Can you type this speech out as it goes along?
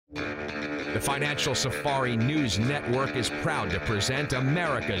The Financial Safari News Network is proud to present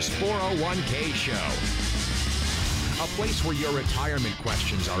America's 401k Show. A place where your retirement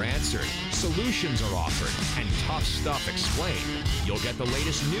questions are answered, solutions are offered, and tough stuff explained. You'll get the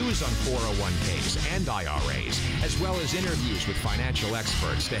latest news on 401ks and IRAs, as well as interviews with financial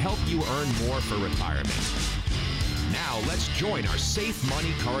experts to help you earn more for retirement. Now let's join our Safe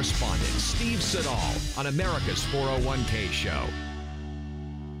Money correspondent, Steve Siddall, on America's 401k Show.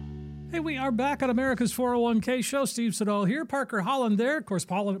 Hey, we are back on America's 401k Show. Steve Siddall here. Parker Holland there. Of course,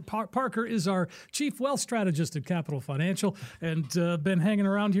 Parker is our chief wealth strategist at Capital Financial and been hanging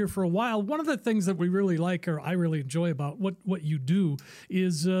around here for a while. One of the things that we really like, or I really enjoy about what you do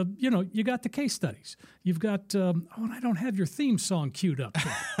is, you got the case studies. You've got, and I don't have your theme song queued up.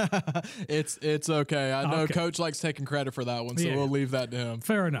 It's okay. I know Coach likes taking credit for that one, so we'll leave that to him.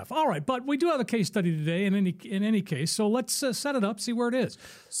 Fair enough. All right, but we do have a case study today in any case, so let's set it up, see where it is.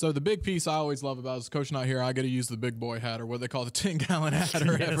 So the big piece I always love about is Coach not here, I get to use the big boy hat, or what they call the 10-gallon hat,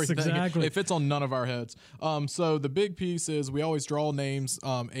 or everything. Exactly. It fits on none of our heads. So the big piece is we always draw names,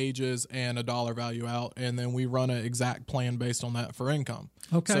 ages, and a dollar value out, and then we run an exact plan based on that for income.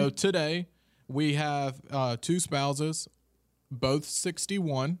 Okay. So today we have two spouses, both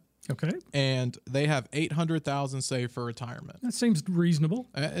 61. Okay. And they have $800,000 saved for retirement. That seems reasonable.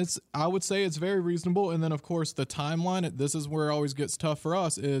 I would say it's very reasonable. And then, of course, the timeline, this is where it always gets tough for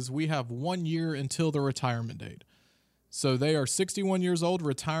us, is we have 1 year until the retirement date. So they are 61 years old,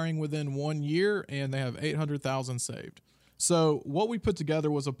 retiring within 1 year, and they have $800,000 saved. So what we put together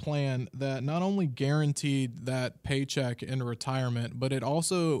was a plan that not only guaranteed that paycheck in retirement, but it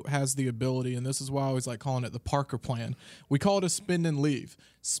also has the ability, and this is why I always like calling it the Parker plan. We call it a spend and leave.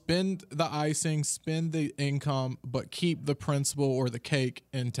 Spend the icing, spend the income, but keep the principal or the cake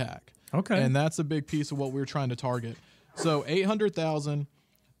intact. Okay. And that's a big piece of what we're trying to target. So $800,000,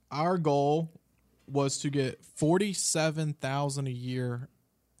 our goal was to get $47,000 a year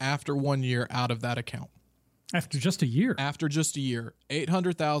after 1 year out of that account. After just a year. After just a year,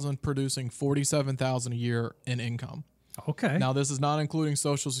 $800,000 producing $47,000 a year in income. Okay. Now, this is not including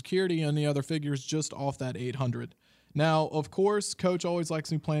Social Security and the other figures, just off that $800,000. Now, of course, Coach always likes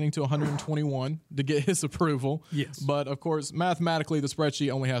me planning to 121 to get his approval. Yes. But of course, mathematically, the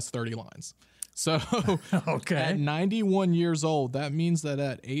spreadsheet only has 30 lines. So at 91 years old, that means that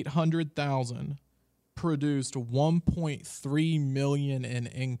at $800,000 produced $1.3 million in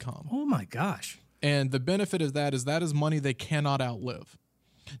income. Oh my gosh. And the benefit of that is money they cannot outlive.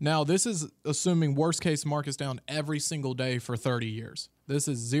 Now, this is assuming worst case market's down every single day for 30 years. This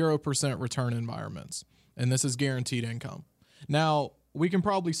is 0% return environments, and this is guaranteed income. Now, we can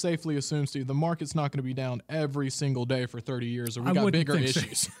probably safely assume, Steve, the market's not going to be down every single day for 30 years, or we got bigger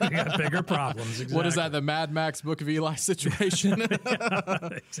issues. We got bigger problems. Exactly. What is that, the Mad Max Book of Eli situation? Yeah,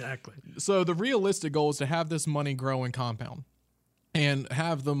 exactly. So the realistic goal is to have this money grow and compound and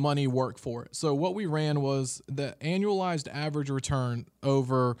have the money work for it. So what we ran was the annualized average return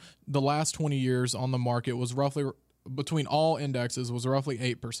over the last 20 years on the market was roughly, between all indexes, was roughly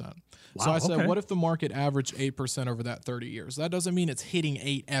 8%. Wow, so I said, what if the market averaged 8% over that 30 years? That doesn't mean it's hitting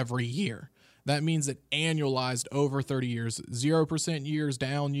 8 every year. That means it annualized over 30 years, 0% years,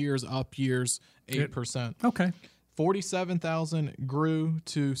 down years, up years, 8%. Okay. 47,000 grew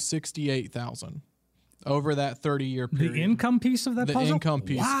to 68,000. Over that 30-year period. The income piece of that puzzle? The income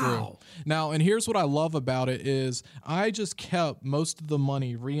piece grew. Now, and here's what I love about it is I just kept most of the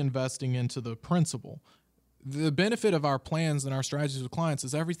money reinvesting into the principal. The benefit of our plans and our strategies with clients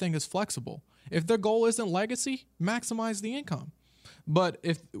is everything is flexible. If their goal isn't legacy, maximize the income. But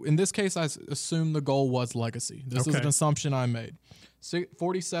if in this case, I assume the goal was legacy. This is an assumption I made.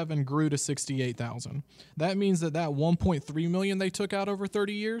 47 grew to 68,000. That means that 1.3 million they took out over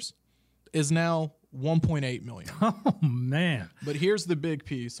 30 years is now 1.8 million. Oh, man. But here's the big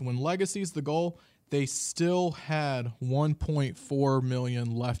piece. When legacy's the goal, they still had 1.4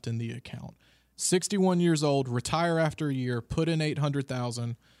 million left in the account. 61 years old, retire after a year, put in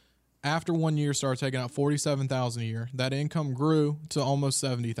 800,000. After 1 year, start taking out 47,000 a year. That income grew to almost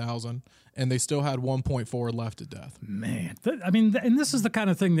 70,000, and they still had 1.4 left at death. Man, and this is the kind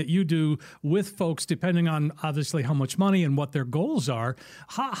of thing that you do with folks, depending on obviously how much money and what their goals are.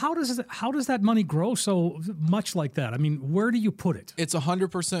 How does that money grow so much like that? I mean, where do you put it? It's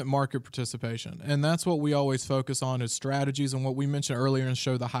 100% market participation, and that's what we always focus on is strategies. And what we mentioned earlier in the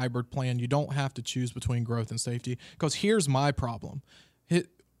show, the hybrid plan. You don't have to choose between growth and safety, because here's my problem.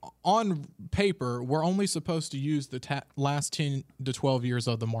 On paper, we're only supposed to use the last 10 to 12 years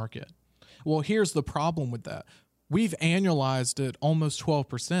of the market. Well, here's the problem with that. We've annualized it almost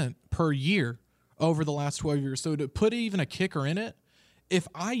 12% per year over the last 12 years. So to put even a kicker in it if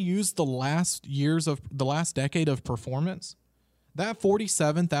I use the last decade of performance, that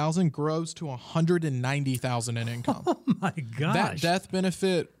 47,000 grows to 190,000 in income. Oh my gosh. That death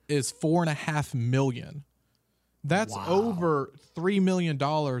benefit is $4.5 million. That's over $3 million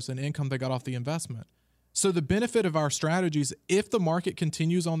in income they got off the investment. So the benefit of our strategies, if the market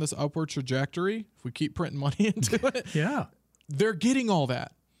continues on this upward trajectory, if we keep printing money into it, yeah, they're getting all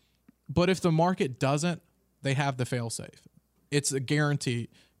that. But if the market doesn't, they have the fail safe. It's a guarantee.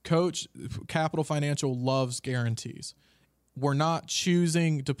 Coach, Capital Financial loves guarantees. We're not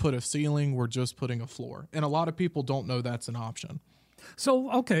choosing to put a ceiling. We're just putting a floor. And a lot of people don't know that's an option.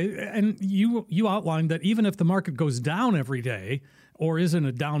 So, okay, and you outlined that even if the market goes down every day or is in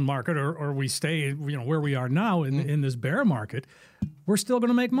a down market or we stay where we are now in this bear market, we're still going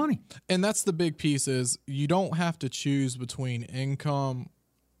to make money. And that's the big piece is you don't have to choose between income,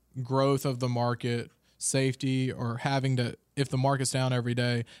 growth of the market, safety, or having to, if the market's down every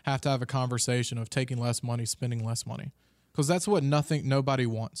day, have to have a conversation of taking less money, spending less money. Because that's what nobody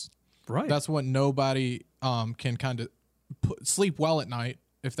wants. Right. That's what nobody can kind of sleep well at night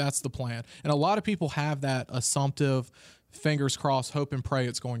if that's the plan. And a lot of people have that assumptive, fingers crossed, hope and pray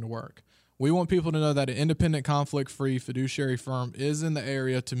it's going to work. We want people to know that an independent, conflict-free fiduciary firm is in the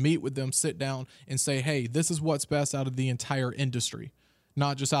area to meet with them, sit down, and say, hey, this is what's best out of the entire industry,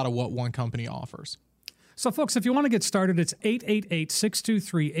 not just out of what one company offers. So, folks, if you want to get started, it's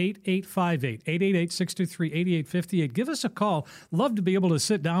 888-623-8858, 888-623-8858. Give us a call. Love to be able to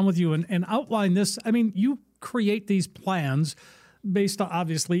sit down with you and outline this. I mean, you create these plans based on,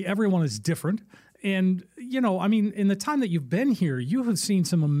 obviously, everyone is different. And, in the time that you've been here, you have seen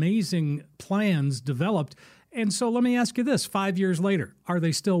some amazing plans developed. And so let me ask you this, 5 years later, are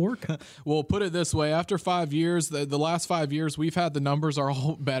they still working? Well, put it this way. After 5 years, the last 5 years we've had, the numbers are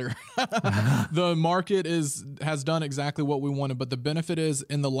all better. The market has done exactly what we wanted. But the benefit is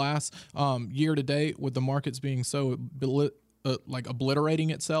in the last year to date, with the markets being so obliterating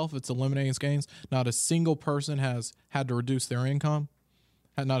itself, it's eliminating its gains. Not a single person has had to reduce their income.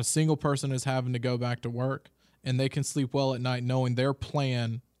 Not a single person is having to go back to work. And they can sleep well at night knowing their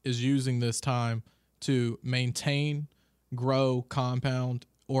plan is using this time to maintain, grow, compound,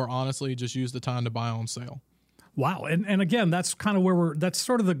 or honestly just use the time to buy on sale. Wow. And again, that's kind of that's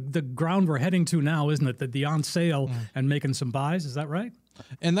sort of the ground we're heading to now, isn't it? The on sale and making some buys. Is that right?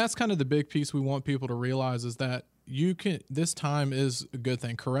 And that's kind of the big piece we want people to realize is that this time is a good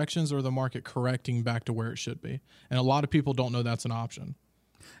thing. Corrections are the market correcting back to where it should be. And a lot of people don't know that's an option.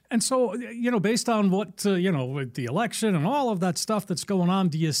 And so, based on what, with the election and all of that stuff that's going on,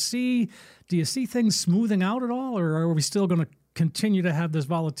 do you see things smoothing out at all? Or are we still going to continue to have this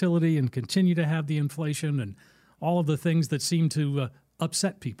volatility and continue to have the inflation and all of the things that seem to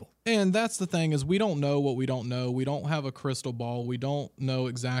upset people? And that's the thing is we don't know what we don't know. We don't have a crystal ball. We don't know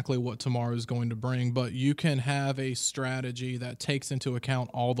exactly what tomorrow is going to bring. But you can have a strategy that takes into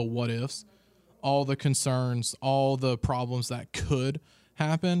account all the what ifs, all the concerns, all the problems that could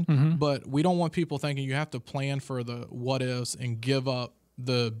happen, but we don't want people thinking you have to plan for the what ifs and give up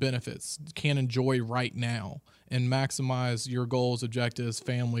the benefits. You can't enjoy right now and maximize your goals, objectives,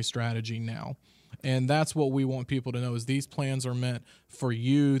 family strategy now. And that's what we want people to know is these plans are meant for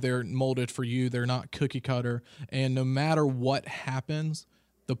you. They're molded for you. They're not cookie cutter. And no matter what happens,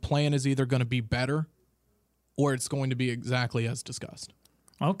 the plan is either going to be better or it's going to be exactly as discussed.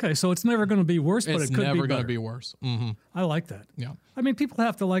 Okay, so it's never going to be worse, but it could be better. It's never going to be worse. Mm-hmm. I like that. Yeah. I mean, people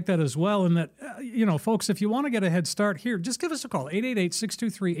have to like that as well. And that, folks, if you want to get a head start here, just give us a call,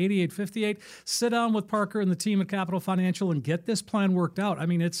 888-623-8858. Sit down with Parker and the team at Capital Financial and get this plan worked out. I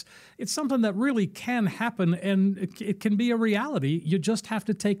mean, it's something that really can happen, and it can be a reality. You just have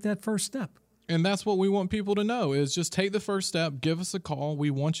to take that first step. And that's what we want people to know is just take the first step, give us a call. We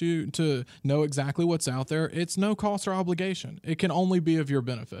want you to know exactly what's out there. It's no cost or obligation. It can only be of your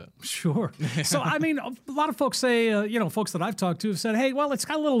benefit. Sure. So, I mean, a lot of folks say, folks that I've talked to have said, hey, well, it's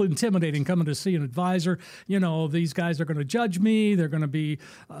kind of a little intimidating coming to see an advisor. These guys are going to judge me. They're going to be,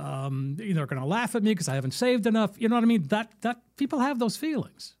 they're going to laugh at me because I haven't saved enough. You know what I mean? That people have those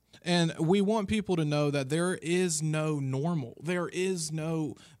feelings. And we want people to know that there is no normal. There is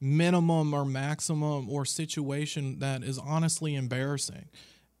no minimum or maximum or situation that is honestly embarrassing.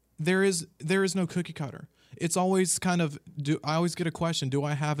 There is no cookie cutter. It's always kind of, I always get a question, do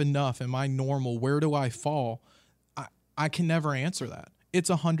I have enough? Am I normal? Where do I fall? I can never answer that.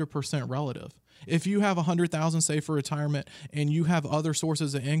 It's 100% relative. If you have $100,000 saved for retirement and you have other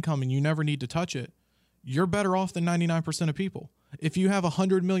sources of income and you never need to touch it, you're better off than 99% of people. If you have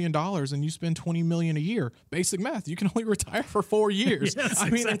 $100 million and you spend $20 million a year, basic math, you can only retire for 4 years. Yes, I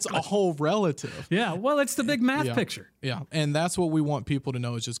mean, exactly. it's a whole relative. Yeah, well, it's the big math picture. Yeah, and that's what we want people to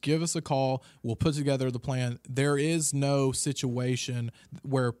know is just give us a call. We'll put together the plan. There is no situation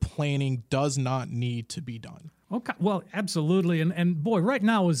where planning does not need to be done. Okay, well, absolutely, and boy, right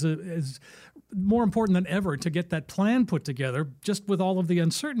now is more important than ever to get that plan put together, just with all of the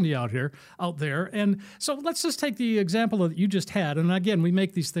uncertainty out there. And so let's just take the example that you just had. And again, we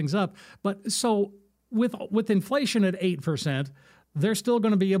make these things up, but so with inflation at 8%, they're still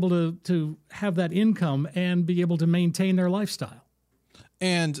going to be able to have that income and be able to maintain their lifestyle.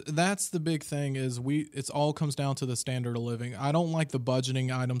 And that's the big thing is it's all comes down to the standard of living. I don't like the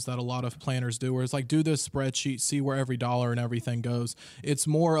budgeting items that a lot of planners do where it's like, do this spreadsheet, see where every dollar and everything goes. It's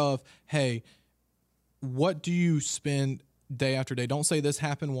more of, hey, what do you spend day after day? Don't say this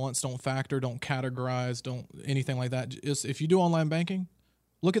happened once, don't factor, don't categorize, don't anything like that. Just, if you do online banking,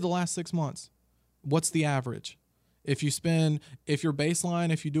 look at the last 6 months. What's the average? If your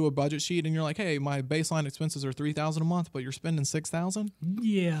baseline, if you do a budget sheet and you're like, hey, my baseline expenses are $3,000 a month, but you're spending $6,000.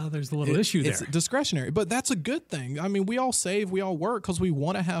 Yeah, there's a little issue there. It's discretionary, but that's a good thing. I mean, we all save, we all work because we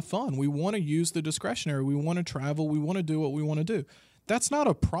want to have fun. We want to use the discretionary. We want to travel. We want to do what we want to do. That's not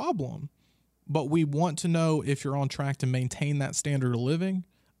a problem, but we want to know if you're on track to maintain that standard of living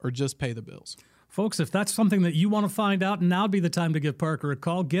or just pay the bills. Folks, if that's something that you want to find out, now would be the time to give Parker a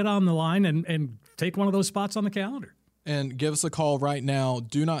call. Get on the line and take one of those spots on the calendar. And give us a call right now.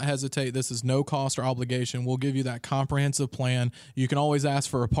 Do not hesitate. This is no cost or obligation. We'll give you that comprehensive plan. You can always ask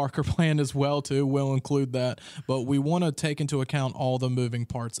for a Parker plan as well, too. We'll include that. But we want to take into account all the moving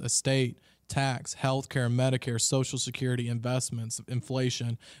parts: estate, tax, healthcare, Medicare, Social Security, investments,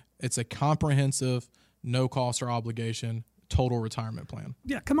 inflation. It's a comprehensive, no cost or obligation total retirement plan.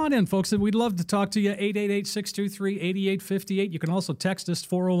 Yeah, come on in, folks. We'd love to talk to you. 888-623-8858. You can also text us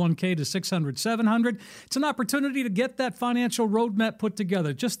 401k to 600-700. It's an opportunity to get that financial roadmap put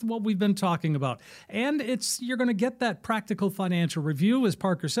together, just what we've been talking about. And you're going to get that practical financial review, as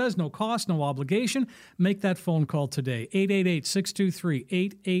Parker says, no cost, no obligation. Make that phone call today,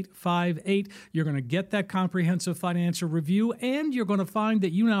 888-623-8858. You're going to get that comprehensive financial review, and you're going to find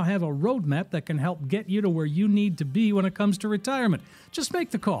that you now have a roadmap that can help get you to where you need to be when it comes to retirement. Just make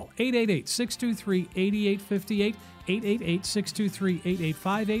the call, 888-623-8858,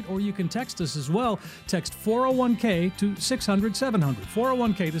 888-623-8858, or you can text us as well. Text 401k to 600-700,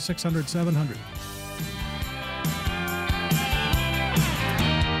 401k to 600-700.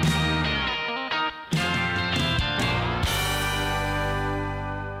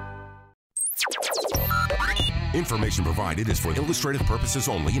 Information provided is for illustrative purposes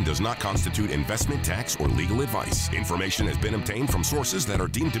only and does not constitute investment, tax, or legal advice. Information has been obtained from sources that are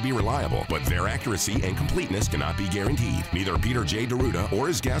deemed to be reliable, but their accuracy and completeness cannot be guaranteed. Neither Peter J. D'Arruda or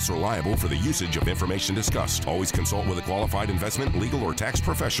his guests are liable for the usage of information discussed. Always consult with a qualified investment, legal, or tax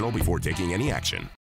professional before taking any action.